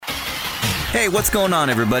Hey, what's going on,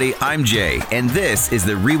 everybody? I'm Jay, and this is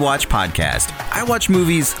the Rewatch Podcast. I watch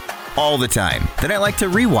movies all the time. Then I like to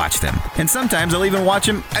rewatch them, and sometimes I'll even watch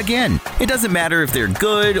them again. It doesn't matter if they're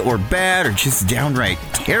good or bad or just downright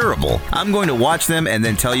terrible. I'm going to watch them and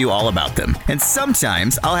then tell you all about them. And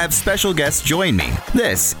sometimes I'll have special guests join me.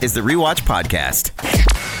 This is the Rewatch Podcast.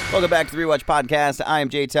 Welcome back to the Rewatch Podcast. I am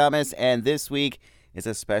Jay Thomas, and this week is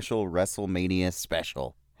a special WrestleMania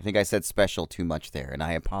special. I think I said special too much there, and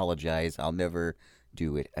I apologize. I'll never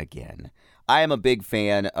do it again. I am a big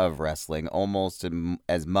fan of wrestling, almost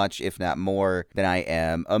as much, if not more, than I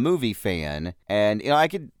am a movie fan. And,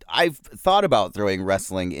 I've thought about throwing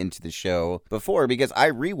wrestling into the show before because I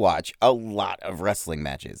rewatch a lot of wrestling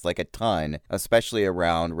matches, like a ton, especially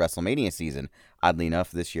around WrestleMania season. Oddly enough,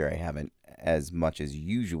 this year I haven't as much as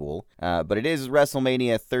usual, but it is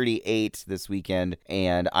WrestleMania 38 this weekend,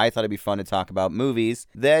 and I thought it'd be fun to talk about movies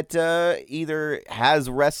that either has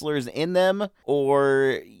wrestlers in them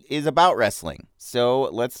or is about wrestling. So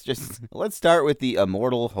let's start with the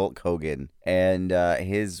immortal Hulk Hogan and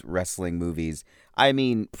his wrestling movies. I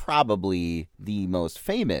mean, probably the most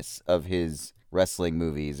famous of his wrestling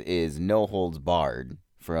movies is No Holds Barred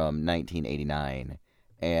from 1989,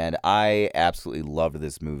 and I absolutely loved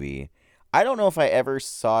this movie. I don't know if I ever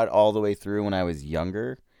saw it all the way through when I was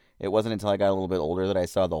younger. It wasn't until I got a little bit older that I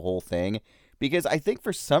saw the whole thing, because I think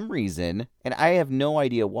for some reason, and I have no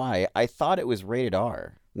idea why, I thought it was rated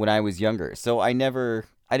R when I was younger. So I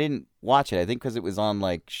didn't watch it. I think because it was on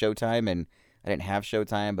like Showtime, and I didn't have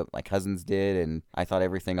Showtime, but my cousins did, and I thought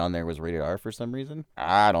everything on there was rated R for some reason.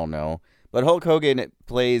 I don't know. But Hulk Hogan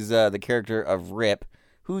plays the character of Rip,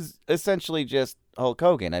 who's essentially just Hulk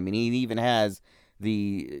Hogan. I mean, he even has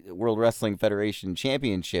the World Wrestling Federation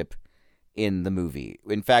Championship in the movie.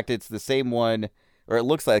 In fact, it's the same one, or it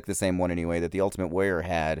looks like the same one anyway, that the Ultimate Warrior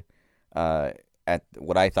had at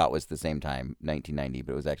what I thought was the same time, 1990,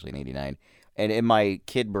 but it was actually in 89. And in my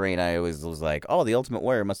kid brain, I always was like, oh, the Ultimate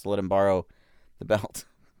Warrior must have let him borrow the belt.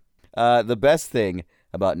 The best thing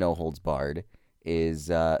about No Holds Barred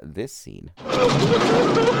is this scene.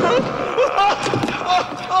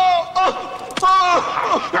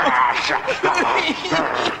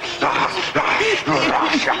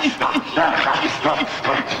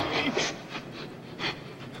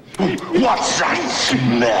 What's that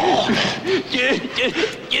smell?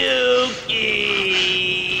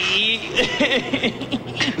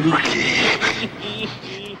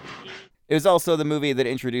 It was also the movie that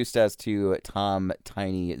introduced us to Tom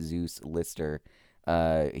Tiny Zeus Lister,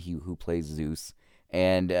 who plays Zeus,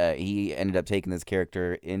 and he ended up taking this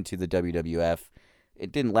character into the WWF.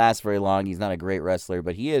 It didn't last very long. He's not a great wrestler,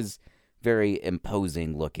 but he is very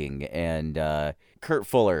imposing looking. And Kurt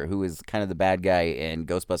Fuller, who is kind of the bad guy in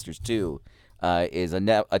Ghostbusters 2, is a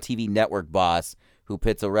TV network boss who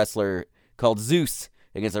pits a wrestler called Zeus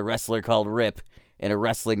against a wrestler called Rip in a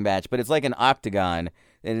wrestling match. But it's like an octagon,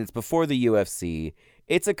 and it's before the UFC.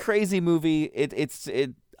 It's a crazy movie.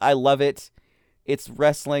 I love it. It's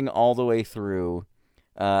wrestling all the way through.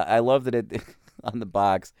 I love that it on the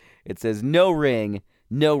box it says no ring,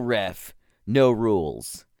 no ref, no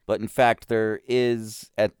rules. But in fact, there is,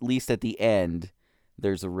 at least at the end,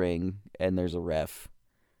 there's a ring and there's a ref.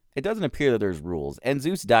 It doesn't appear that there's rules. And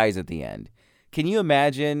Zeus dies at the end. Can you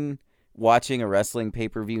imagine watching a wrestling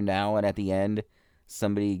pay-per-view now and at the end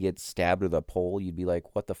somebody gets stabbed with a pole? You'd be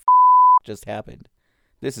like, what the just happened?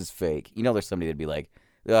 This is fake. There's somebody that'd be like,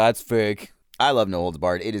 oh, that's fake. I love No Holds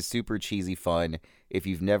Barred. It is super cheesy fun. If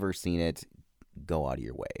you've never seen it, go out of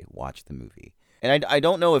your way. Watch the movie. And I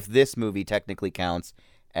don't know if this movie technically counts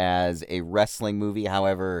as a wrestling movie.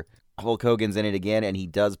 However, Hulk Hogan's in it again, and he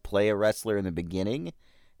does play a wrestler in the beginning,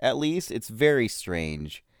 at least. It's very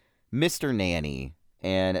strange. Mr. Nanny,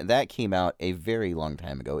 and that came out a very long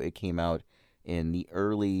time ago. It came out in the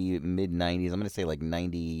early, mid-90s. I'm going to say like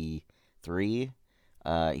 93.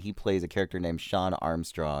 He plays a character named Sean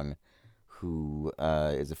Armstrong, who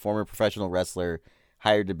is a former professional wrestler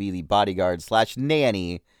hired to be the bodyguard /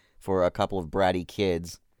 nanny for a couple of bratty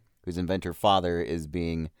kids whose inventor father is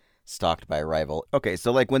being stalked by a rival. Okay,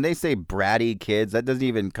 so like when they say bratty kids, that doesn't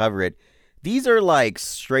even cover it. These are like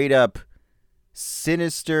straight up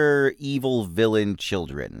sinister, evil villain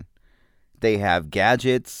children. They have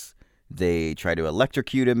gadgets. They try to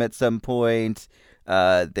electrocute him at some point.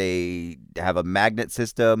 They have a magnet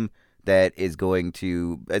system that is going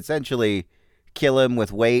to essentially kill him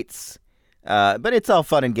with weights. But it's all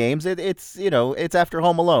fun and games. It's after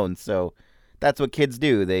Home Alone, so that's what kids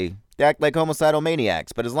do. They act like homicidal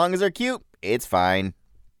maniacs, but as long as they're cute, it's fine.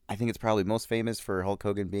 I think it's probably most famous for Hulk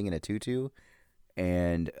Hogan being in a tutu.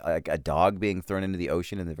 and like a dog being thrown into the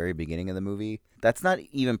ocean in the very beginning of the movie. That's not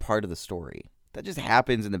even part of the story. That just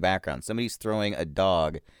happens in the background. Somebody's throwing a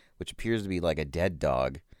dog, which appears to be like a dead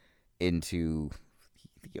dog, into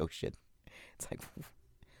the ocean. It's like,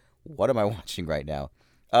 what am I watching right now?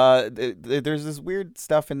 There's this weird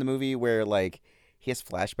stuff in the movie where like he has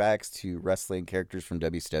flashbacks to wrestling characters from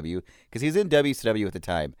WCW because he's in WCW at the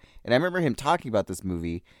time, and I remember him talking about this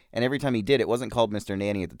movie. And every time he did, it wasn't called Mr.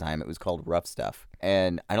 Nanny at the time; it was called Rough Stuff.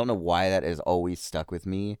 And I don't know why that has always stuck with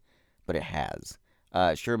me, but it has.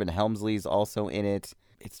 Sherman Helmsley's also in it.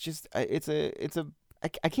 It's just I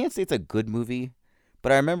can't say it's a good movie,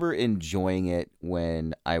 but I remember enjoying it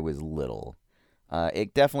when I was little.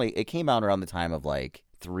 It came out around the time of like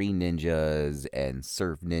Three Ninjas and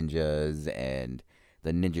Surf Ninjas and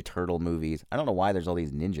the Ninja Turtle movies. I don't know why there's all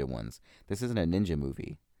these ninja ones. This isn't a ninja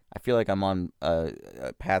movie. I feel like I'm on a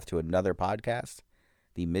path to another podcast,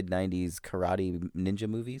 the mid-90s karate ninja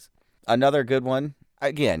movies. Another good one.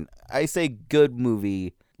 Again, I say good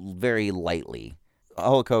movie very lightly.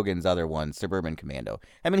 Hulk Hogan's other one, Suburban Commando.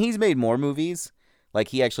 I mean, he's made more movies. Like,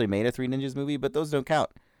 he actually made a Three Ninjas movie, but those don't count.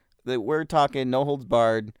 We're talking No Holds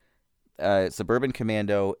Barred, Suburban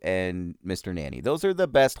Commando, and Mr. Nanny. Those are the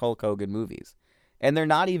best Hulk Hogan movies. And they're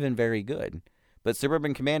not even very good. But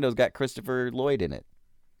Suburban Commando's got Christopher Lloyd in it.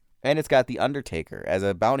 And it's got The Undertaker as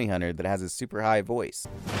a bounty hunter that has a super high voice.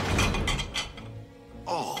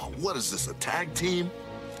 Oh, what is this, a tag team?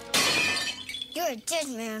 You're a dead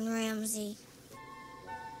man, Ramsey.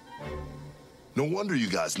 No wonder you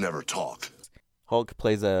guys never talk. Hulk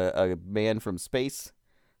plays a man from space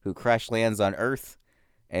who crash lands on Earth,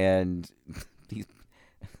 and these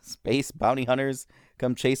space bounty hunters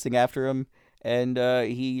come chasing after him, and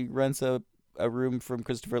he rents a room from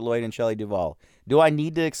Christopher Lloyd and Shelley Duvall. Do I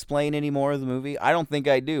need to explain any more of the movie? I don't think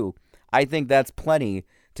I do. I think that's plenty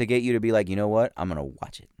to get you to be like, you know what? I'm going to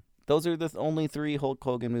watch it. Those are the only 3 Hulk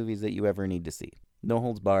Hogan movies that you ever need to see. No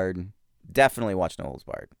Holds Barred. Definitely watch No Holds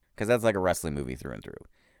Barred, because that's like a wrestling movie through and through.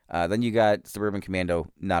 Then you got Suburban Commando,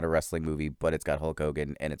 not a wrestling movie, but it's got Hulk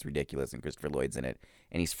Hogan, and it's ridiculous, and Christopher Lloyd's in it,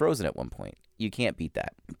 and he's frozen at one point. You can't beat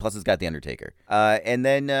that. Plus, it's got The Undertaker. And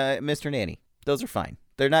then Mr. Nanny. Those are fine.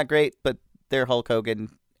 They're not great, but they're Hulk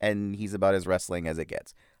Hogan, and he's about as wrestling as it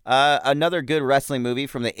gets. Another good wrestling movie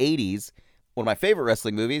from the 80s, one of my favorite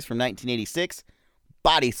wrestling movies from 1986,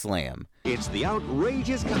 Body Slam. It's the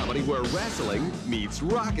outrageous comedy where wrestling meets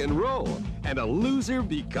rock and roll, and a loser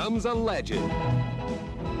becomes a legend.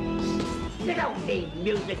 You don't need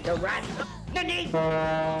music to wrestle. You need...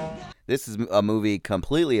 This is a movie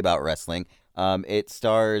completely about wrestling. It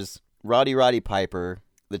stars Roddy Piper,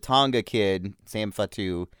 the Tonga Kid, Sam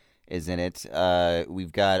Fatu is in it.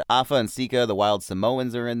 We've got Afa and Sika, the Wild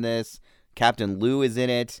Samoans are in this. Captain Lou is in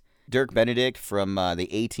it. Dirk Benedict from the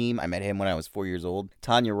A-Team. I met him when I was 4 years old.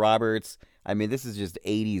 Tanya Roberts. I mean, this is just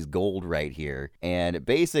 80s gold right here. And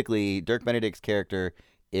basically, Dirk Benedict's character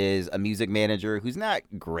is a music manager who's not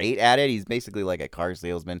great at it. He's basically like a car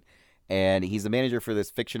salesman. And he's the manager for this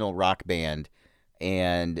fictional rock band.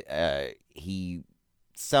 And he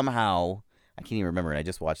somehow, I can't even remember, and I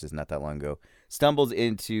just watched this not that long ago, stumbles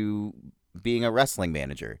into being a wrestling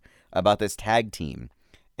manager about this tag team.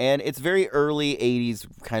 And it's very early 80s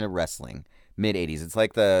kind of wrestling, mid-80s. It's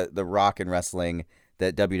like the rock and wrestling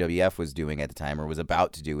that WWF was doing at the time, or was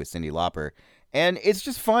about to do with Cyndi Lauper. And it's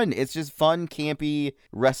just fun. It's just fun, campy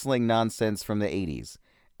wrestling nonsense from the 80s.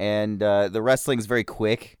 And the wrestling's very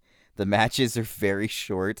quick. The matches are very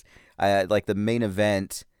short. Like the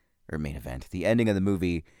the ending of the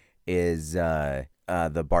movie is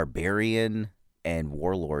the Barbarian and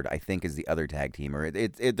Warlord, I think, is the other tag team. Or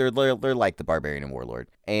they're like the Barbarian and Warlord.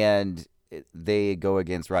 And they go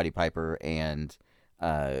against Roddy Piper and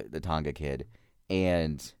the Tonga Kid.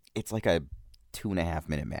 And it's like a 2.5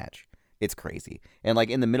 minute match. It's crazy. And like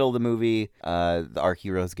in the middle of the movie, our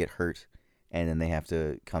heroes get hurt and then they have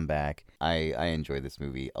to come back. I enjoy this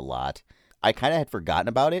movie a lot. I kind of had forgotten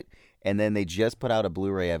about it, and then they just put out a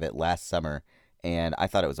Blu-ray of it last summer, and I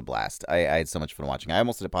thought it was a blast. I had so much fun watching. I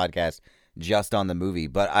almost did a podcast just on the movie,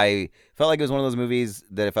 but I felt like it was one of those movies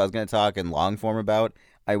that if I was going to talk in long form about,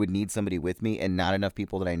 I would need somebody with me, and not enough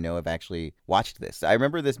people that I know have actually watched this. I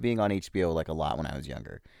remember this being on HBO like a lot when I was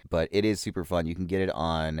younger, but it is super fun. You can get it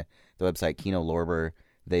on the website Kino Lorber.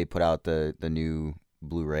 They put out the new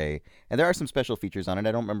Blu-ray, and there are some special features on it.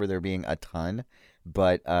 I don't remember there being a ton,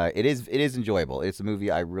 but it is enjoyable. It's a movie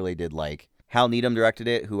I really did like. Hal Needham directed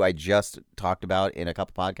it, who I just talked about in a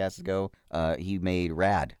couple podcasts ago. He made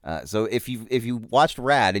Rad. So if you watched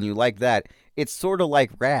Rad and you like that, it's sort of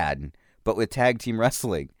like Rad, but with tag team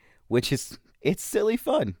wrestling, which is, it's silly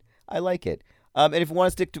fun. I like it. And if you want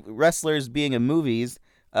to stick to wrestlers being in movies,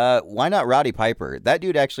 why not Roddy Piper? That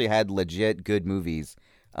dude actually had legit good movies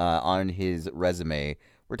on his resume.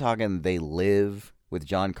 We're talking They Live with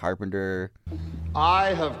John Carpenter.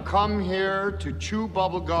 I have come here to chew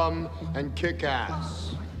bubblegum and kick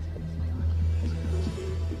ass.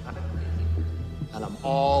 And I'm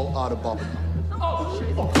all out of bubblegum.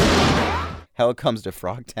 Hell Comes to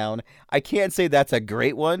Frogtown. I can't say that's a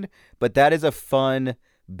great one, but that is a fun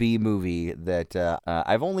B movie that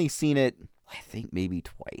I've only seen it, I think, maybe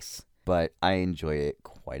twice, but I enjoy it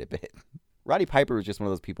quite a bit. Roddy Piper was just one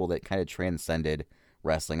of those people that kind of transcended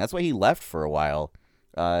wrestling. That's why he left for a while.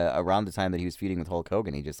 Around the time that he was feuding with Hulk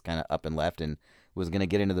Hogan, he just kind of up and left and was going to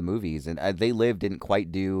get into the movies. And They Live didn't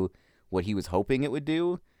quite do what he was hoping it would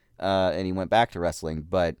do, and he went back to wrestling.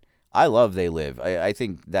 But I love They Live. I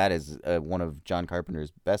think that is one of John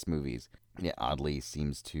Carpenter's best movies. It oddly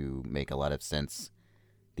seems to make a lot of sense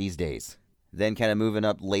these days. Then kind of moving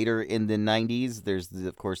up later in the 90s, there's,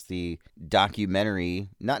 of course, the documentary.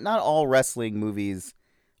 Not all wrestling movies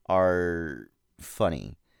are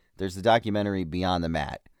funny. There's the documentary Beyond the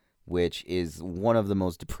Mat, which is one of the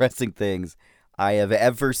most depressing things I have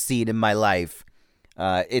ever seen in my life.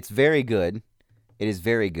 It's very good. It is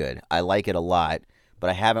very good. I like it a lot, but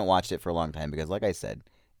I haven't watched it for a long time because, like I said,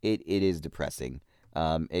 it is depressing.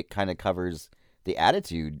 It kind of covers the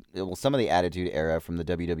some of the Attitude Era from the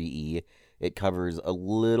WWE. It covers a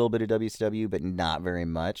little bit of WCW, but not very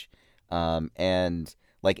much. And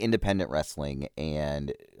like independent wrestling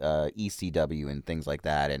and ECW and things like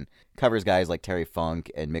that, and covers guys like Terry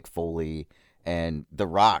Funk and Mick Foley and The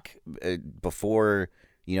Rock before,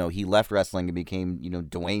 he left wrestling and became,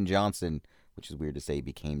 Dwayne Johnson, which is weird to say he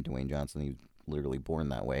became Dwayne Johnson. He was literally born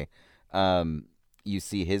that way. You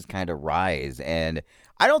see his kind of rise, and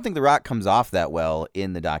I don't think The Rock comes off that well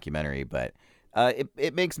in the documentary, but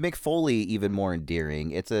it makes Mick Foley even more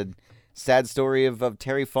endearing. It's a sad story of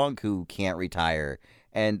Terry Funk who can't retire.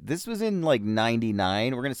 And this was in,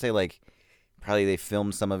 99. We're going to say, probably they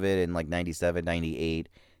filmed some of it in, 97, 98.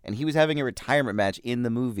 And he was having a retirement match in the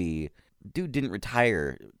movie. Dude didn't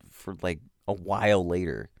retire for, a while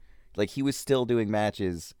later. He was still doing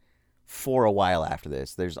matches for a while after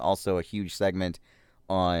this. There's also a huge segment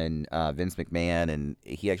on Vince McMahon, and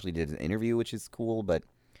he actually did an interview, which is cool, but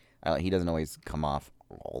he doesn't always come off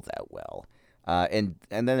all that well. And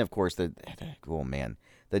then, of course, the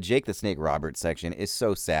Jake the Snake Roberts section is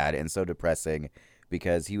so sad and so depressing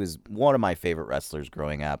because he was one of my favorite wrestlers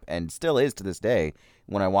growing up and still is to this day.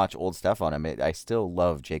 When I watch old stuff on him, I still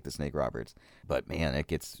love Jake the Snake Roberts. But, man, it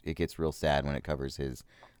gets real sad when it covers his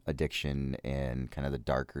addiction and kind of the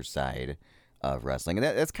darker side of wrestling. And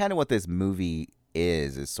that's kind of what this movie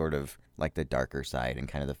is sort of like the darker side and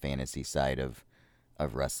kind of the fantasy side of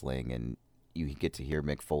wrestling. And you get to hear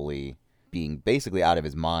Mick Foley being basically out of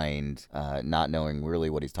his mind, not knowing really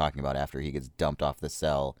what he's talking about after he gets dumped off the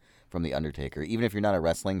cell from The Undertaker. Even if you're not a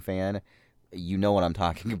wrestling fan, you know what I'm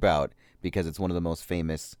talking about because it's one of the most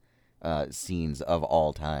famous scenes of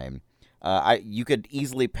all time. You could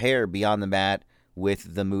easily pair Beyond the Mat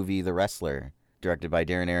with the movie The Wrestler, directed by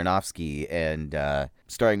Darren Aronofsky and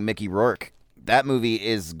starring Mickey Rourke. That movie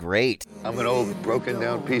is great. I'm an old,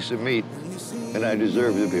 broken-down piece of meat, and I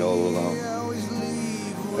deserve to be all alone.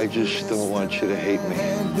 I just don't want you to hate me.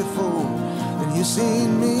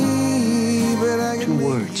 2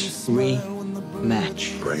 words.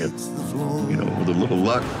 Rematch. Bring it. With a little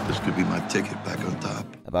luck, this could be my ticket back on top.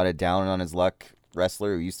 About a down on his luck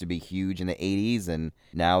wrestler who used to be huge in the 80s and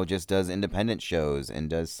now just does independent shows and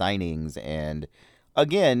does signings. And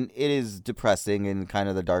again, it is depressing and kind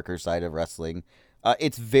of the darker side of wrestling.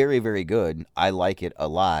 It's very, very good. I like it a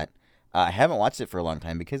lot. I haven't watched it for a long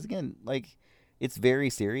time because, again, it's very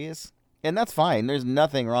serious, and that's fine. There's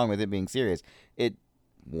nothing wrong with it being serious. It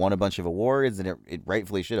won a bunch of awards, and it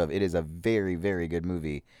rightfully should have. It is a very, very good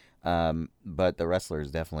movie. But The Wrestler is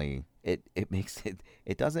definitely, it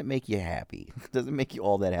doesn't make you happy. It doesn't make you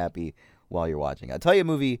all that happy while you're watching. I'll tell you a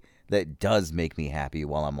movie that does make me happy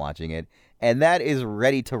while I'm watching it, and that is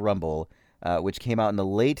Ready to Rumble, which came out in the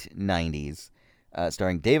late 90s,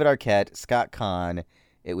 starring David Arquette, Scott Caan.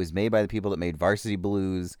 It was made by the people that made Varsity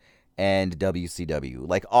Blues and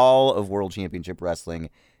WCW. All of World Championship Wrestling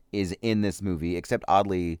is in this movie, except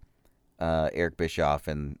oddly, Eric Bischoff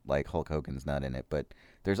and Hulk Hogan's not in it. But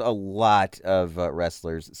there's a lot of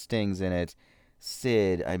wrestlers. Sting's in it.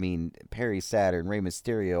 Sid, Perry Saturn, Rey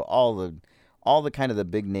Mysterio, all the kind of the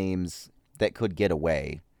big names that could get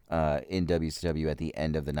away in WCW at the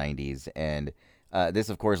end of the 90s. And this,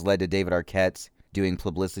 of course, led to David Arquette doing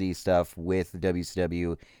publicity stuff with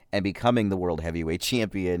WCW and becoming the World Heavyweight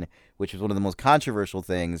Champion, which was one of the most controversial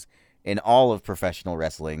things in all of professional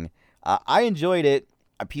wrestling. I enjoyed it.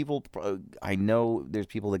 I know there's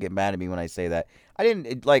people that get mad at me when I say that.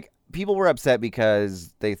 People were upset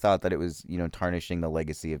because they thought that it was, tarnishing the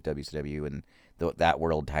legacy of WCW and that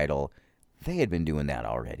world title. They had been doing that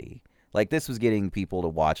already. Like, this was getting people to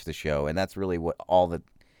watch the show, and that's really what all that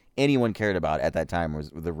anyone cared about at that time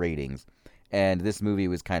was the ratings. And this movie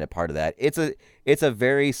was kind of part of that. It's a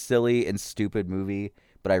very silly and stupid movie,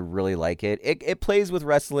 but I really like it. It plays with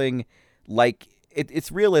wrestling like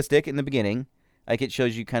it's realistic in the beginning. Like, it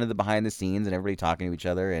shows you kind of the behind the scenes and everybody talking to each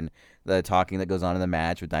other and the talking that goes on in the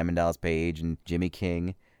match with Diamond Dallas Page and Jimmy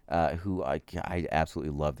King, who I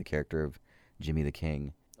absolutely love the character of Jimmy the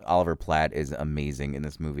King. Oliver Platt is amazing in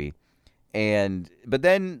this movie. But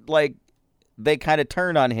then, like, they kind of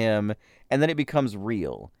turn on him and then it becomes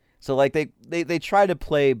real. So, like, they try to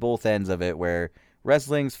play both ends of it where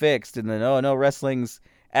wrestling's fixed and then, oh, no, wrestling's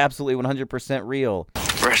absolutely 100% real.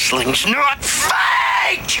 Wrestling's not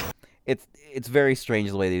fake! It's very strange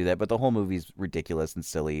the way they do that, but the whole movie's ridiculous and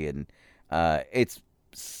silly, and it's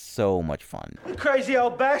so much fun. The crazy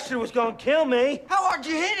old bastard was gonna kill me. How hard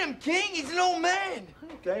you hit him, King? He's an old man.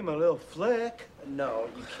 Gave him a little flick. No,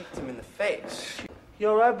 you kicked him in the face. You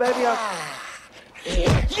all right, baby?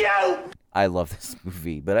 You! I love this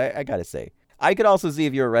movie, but I gotta say, I could also see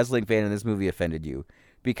if you're a wrestling fan and this movie offended you,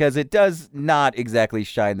 because it does not exactly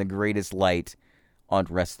shine the greatest light on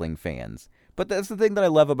wrestling fans. But that's the thing that I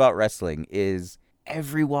love about wrestling is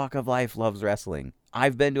every walk of life loves wrestling.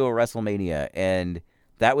 I've been to a WrestleMania, and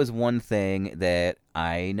that was one thing that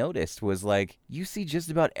I noticed was, like, you see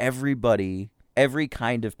just about everybody, every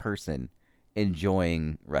kind of person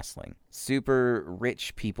enjoying wrestling. Super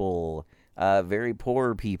rich people, very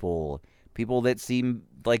poor people, people that seem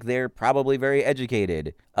like they're probably very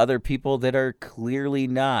educated, other people that are clearly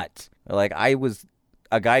not. Like,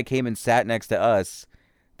 a guy came and sat next to us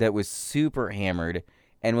that was super hammered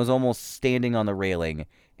and was almost standing on the railing.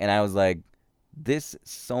 And I was like, this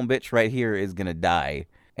sumbitch right here is going to die.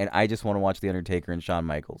 And I just want to watch The Undertaker and Shawn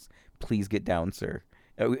Michaels. Please get down, sir.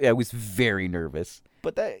 I was very nervous.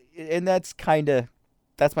 But that's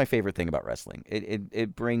my favorite thing about wrestling.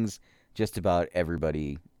 It brings just about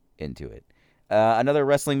everybody into it. Another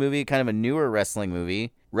wrestling movie, kind of a newer wrestling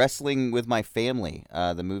movie, Wrestling with My Family,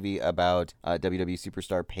 the movie about WWE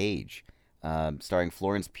superstar Paige. Starring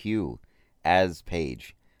Florence Pugh as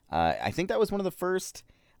Paige. I think that was one of the first.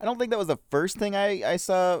 I don't think that was the first thing I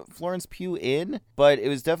saw Florence Pugh in, but it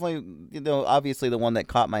was definitely, obviously the one that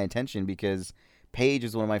caught my attention because Paige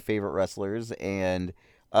is one of my favorite wrestlers, and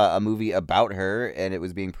a movie about her, and it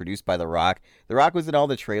was being produced by The Rock. The Rock was in all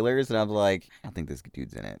the trailers, and I was like, I don't think this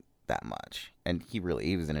dude's in it that much. And he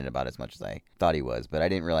was in it about as much as I thought he was, but I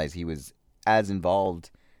didn't realize he was as involved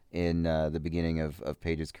in the beginning of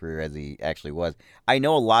Paige's career as he actually was. I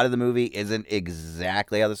know a lot of the movie isn't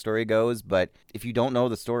exactly how the story goes, but if you don't know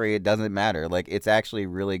the story, it doesn't matter. Like, it's actually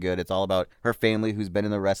really good. It's all about her family who's been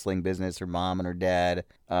in the wrestling business, her mom and her dad.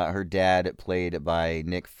 Her dad played by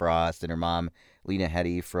Nick Frost, and her mom, Lena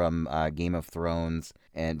Headey from Game of Thrones.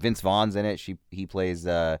 And Vince Vaughn's in it. He plays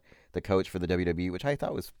the coach for the WWE, which I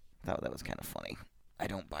thought that was kind of funny. I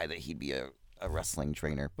don't buy that he'd be a wrestling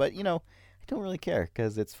trainer, but, I don't really care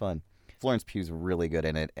because it's fun. Florence Pugh's really good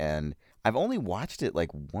in it, and I've only watched it like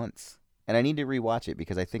once, and I need to rewatch it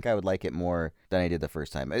because I think I would like it more than I did the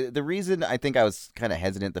first time. The reason I think I was kind of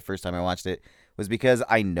hesitant the first time I watched it was because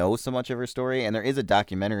I know so much of her story, and there is a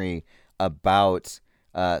documentary about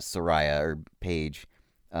Soraya or Paige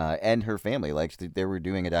and her family. Like, they were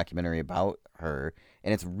doing a documentary about her,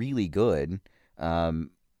 and it's really good.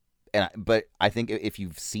 But I think if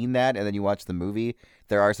you've seen that and then you watch the movie,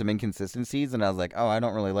 there are some inconsistencies, and I was like, oh, I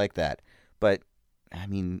don't really like that. But, I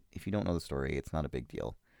mean, if you don't know the story, it's not a big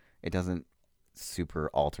deal. It doesn't super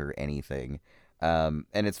alter anything. And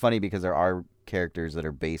it's funny because there are characters that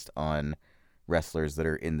are based on wrestlers that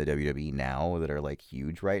are in the WWE now that are, like,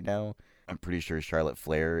 huge right now. I'm pretty sure Charlotte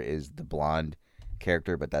Flair is the blonde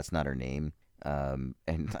character, but that's not her name. And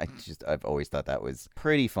I've always thought that was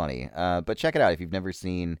pretty funny. But check it out if you've never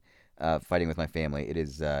seen Fighting with My Family. It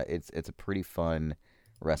is it's a pretty fun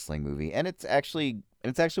wrestling movie, and it's actually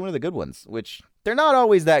one of the good ones, which they're not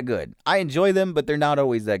always that good. I enjoy them, but they're not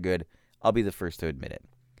always that good. I'll be the first to admit it.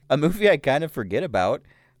 A movie I kind of forget about.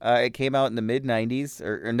 It came out in the mid-90s,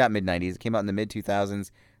 or not mid-90s. It came out in the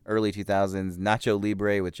mid-2000s, early 2000s. Nacho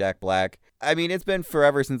Libre with Jack Black. I mean, it's been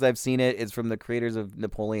forever since I've seen it. It's from the creators of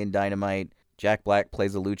Napoleon Dynamite. Jack Black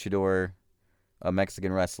plays a luchador, a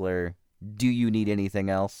Mexican wrestler. Do you need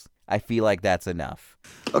anything else? I feel like that's enough.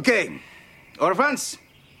 Okay, orphans,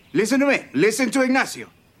 listen to me. Listen to Ignacio.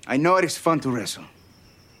 I know it is fun to wrestle.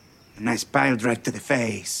 A nice pile drive to the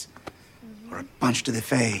face. or a punch to the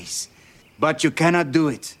face. But you cannot do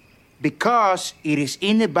it because it is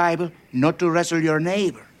in the Bible not to wrestle your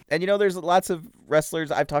neighbor. And, there's lots of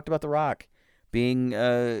wrestlers. I've talked about The Rock being,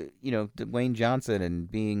 Dwayne Johnson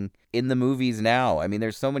and being in the movies now. I mean,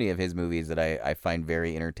 there's so many of his movies that I find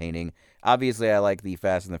very entertaining. Obviously, I like the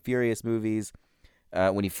Fast and the Furious movies.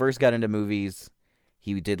 When he first got into movies,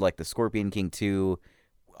 he did like the Scorpion King 2.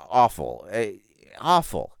 Awful.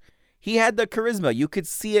 Awful. He had the charisma. You could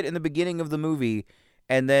see it in the beginning of the movie.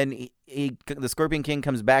 And then the Scorpion King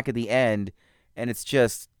comes back at the end. And it's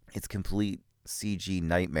complete CG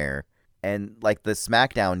nightmare. And like the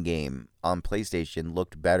SmackDown game on PlayStation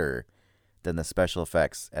looked better than the special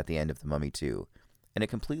effects at the end of The Mummy 2. And it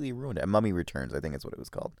completely ruined it. Mummy Returns, I think is what it was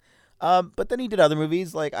called. But then he did other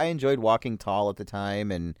movies. Like I enjoyed Walking Tall at the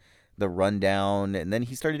time and The Rundown. And then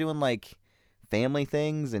he started doing like family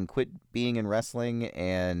things and quit being in wrestling.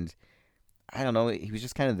 And I don't know, he was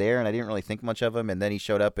just kind of there and I didn't really think much of him. And then he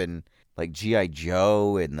showed up in like G.I.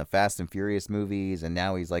 Joe and the Fast and Furious movies. And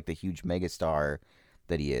now he's like the huge megastar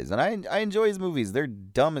that he is. And I enjoy his movies. They're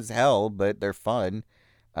dumb as hell, but they're fun.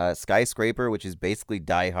 Skyscraper, which is basically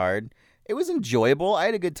Die Hard. It was enjoyable. I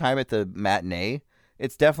had a good time at the matinee.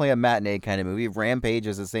 It's definitely a matinee kind of movie. Rampage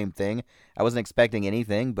is the same thing. I wasn't expecting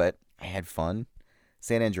anything, but I had fun.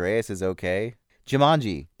 San Andreas is okay.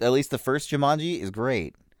 Jumanji, at least the first Jumanji, is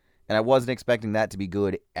great. And I wasn't expecting that to be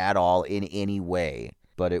good at all in any way,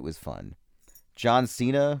 but it was fun. John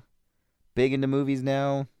Cena, big into movies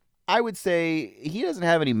now. I would say he doesn't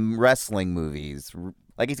have any wrestling movies.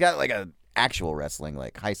 Like he's got like a actual wrestling,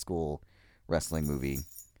 like high school wrestling movie.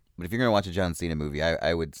 But if you're going to watch a John Cena movie,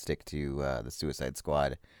 I would stick to the Suicide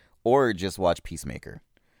Squad or just watch Peacemaker.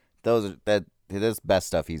 That's best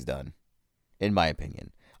stuff he's done, in my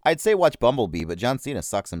opinion. I'd say watch Bumblebee, but John Cena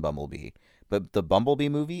sucks in Bumblebee. But the Bumblebee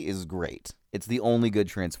movie is great. It's the only good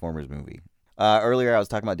Transformers movie. Earlier I was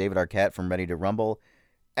talking about David Arquette from Ready to Rumble.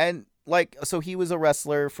 And so he was a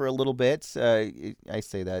wrestler for a little bit. I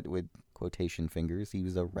say that with quotation fingers. He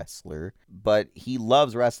was a wrestler, but he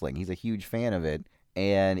loves wrestling. He's a huge fan of it,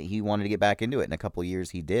 and he wanted to get back into it. In a couple of years,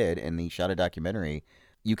 he did, and he shot a documentary.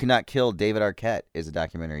 You Cannot Kill David Arquette is a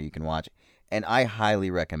documentary you can watch, and I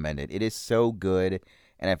highly recommend it. It is so good,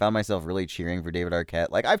 and I found myself really cheering for David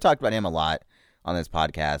Arquette. Like, I've talked about him a lot on this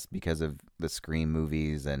podcast because of the Scream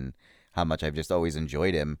movies and how much I've just always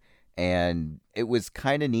enjoyed him. And it was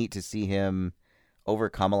kind of neat to see him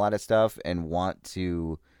overcome a lot of stuff and want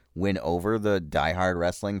to win over the diehard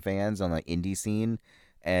wrestling fans on the indie scene.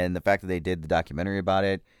 And the fact that they did the documentary about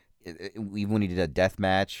it, even when he did a death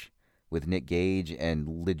match with Nick Gage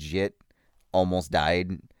and legit almost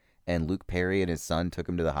died, and Luke Perry and his son took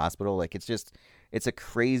him to the hospital. Like, it's a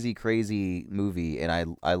crazy, crazy movie,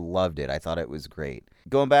 and I loved it. I thought it was great.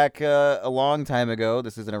 Going back a long time ago,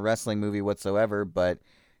 this isn't a wrestling movie whatsoever, but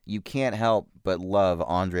you can't help but love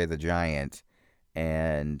Andre the Giant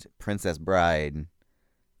and Princess Bride.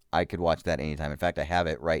 I could watch that anytime. In fact, I have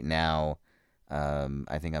it right now.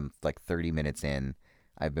 I think I'm like 30 minutes in.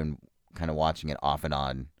 I've been kind of watching it off and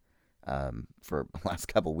on for the last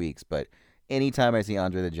couple weeks. But anytime I see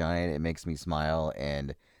Andre the Giant, it makes me smile,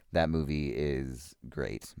 and that movie is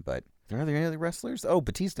great. But are there any other wrestlers? Oh,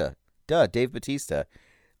 Batista. Duh, Dave Batista.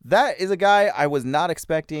 That is a guy I was not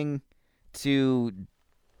expecting to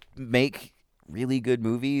make really good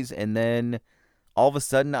movies, and then all of a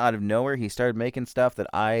sudden, out of nowhere, he started making stuff that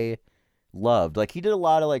I loved. Like, he did a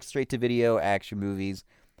lot of like straight-to-video action movies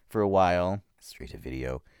for a while.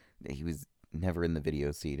 Straight-to-video. He was never in the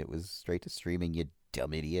video scene. It was straight to streaming, you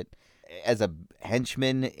dumb idiot. As a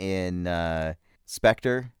henchman in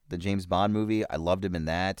Spectre, the James Bond movie, I loved him in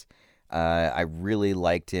that. I really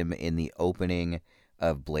liked him in the opening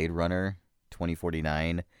of Blade Runner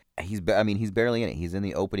 2049. He's barely in it. He's in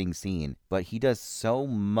the opening scene, but he does so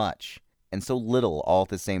much and so little all at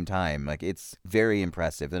the same time. Like, it's very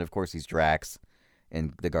impressive. And of course, he's Drax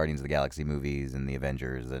in the Guardians of the Galaxy movies and the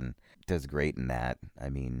Avengers, and does great in that. I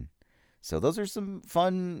mean, so those are some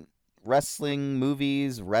fun wrestling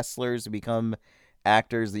movies, wrestlers who become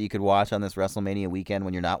actors that you could watch on this WrestleMania weekend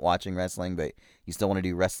when you're not watching wrestling, but you still want to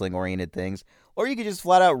do wrestling-oriented things. Or you could just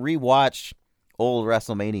flat out rewatch old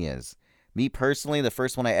WrestleManias. Me personally, the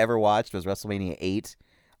first one I ever watched was WrestleMania 8.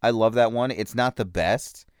 I love that one. It's not the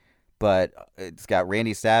best, but it's got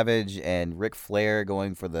Randy Savage and Ric Flair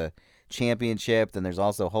going for the championship. Then there's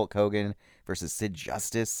also Hulk Hogan versus Sid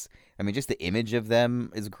Justice. I mean, just the image of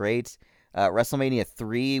them is great. WrestleMania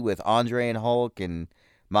 3 with Andre and Hulk and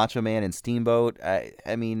Macho Man and Steamboat.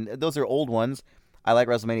 I mean, those are old ones. I like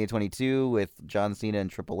WrestleMania 22 with John Cena and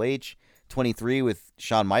Triple H. 23 with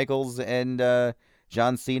Shawn Michaels and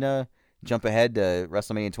John Cena. jump ahead to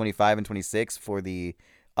WrestleMania 25 and 26 for the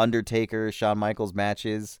Undertaker, Shawn Michaels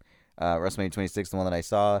matches. WrestleMania 26, the one that I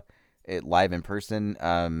saw it live in person.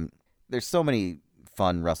 There's so many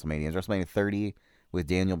fun WrestleManias. WrestleMania 30 with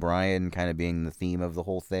Daniel Bryan kind of being the theme of the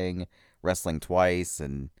whole thing. Wrestling twice,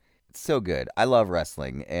 and it's so good. I love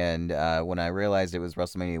wrestling, and when I realized it was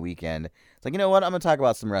WrestleMania weekend, it's like, you know what? I'm going to talk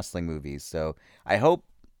about some wrestling movies. So I hope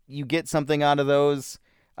you get something out of those.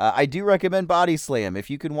 I do recommend Body Slam. If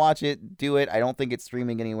you can watch it, do it. I don't think it's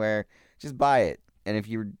streaming anywhere. Just buy it. And if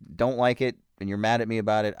you don't like it and you're mad at me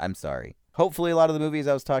about it, I'm sorry. Hopefully a lot of the movies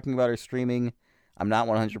I was talking about are streaming. I'm not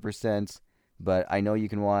 100%, but I know you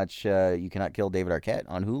can watch You Cannot Kill David Arquette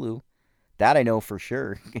on Hulu. That I know for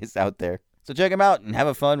sure is out there. So check them out and have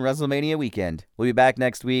a fun WrestleMania weekend. We'll be back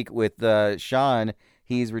next week with Sean.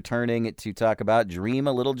 He's returning to talk about Dream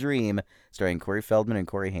a Little Dream, starring Corey Feldman and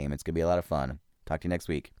Corey Haim. It's going to be a lot of fun. Talk to you next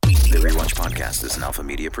week. The Rewatch Podcast is an Alpha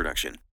Media production.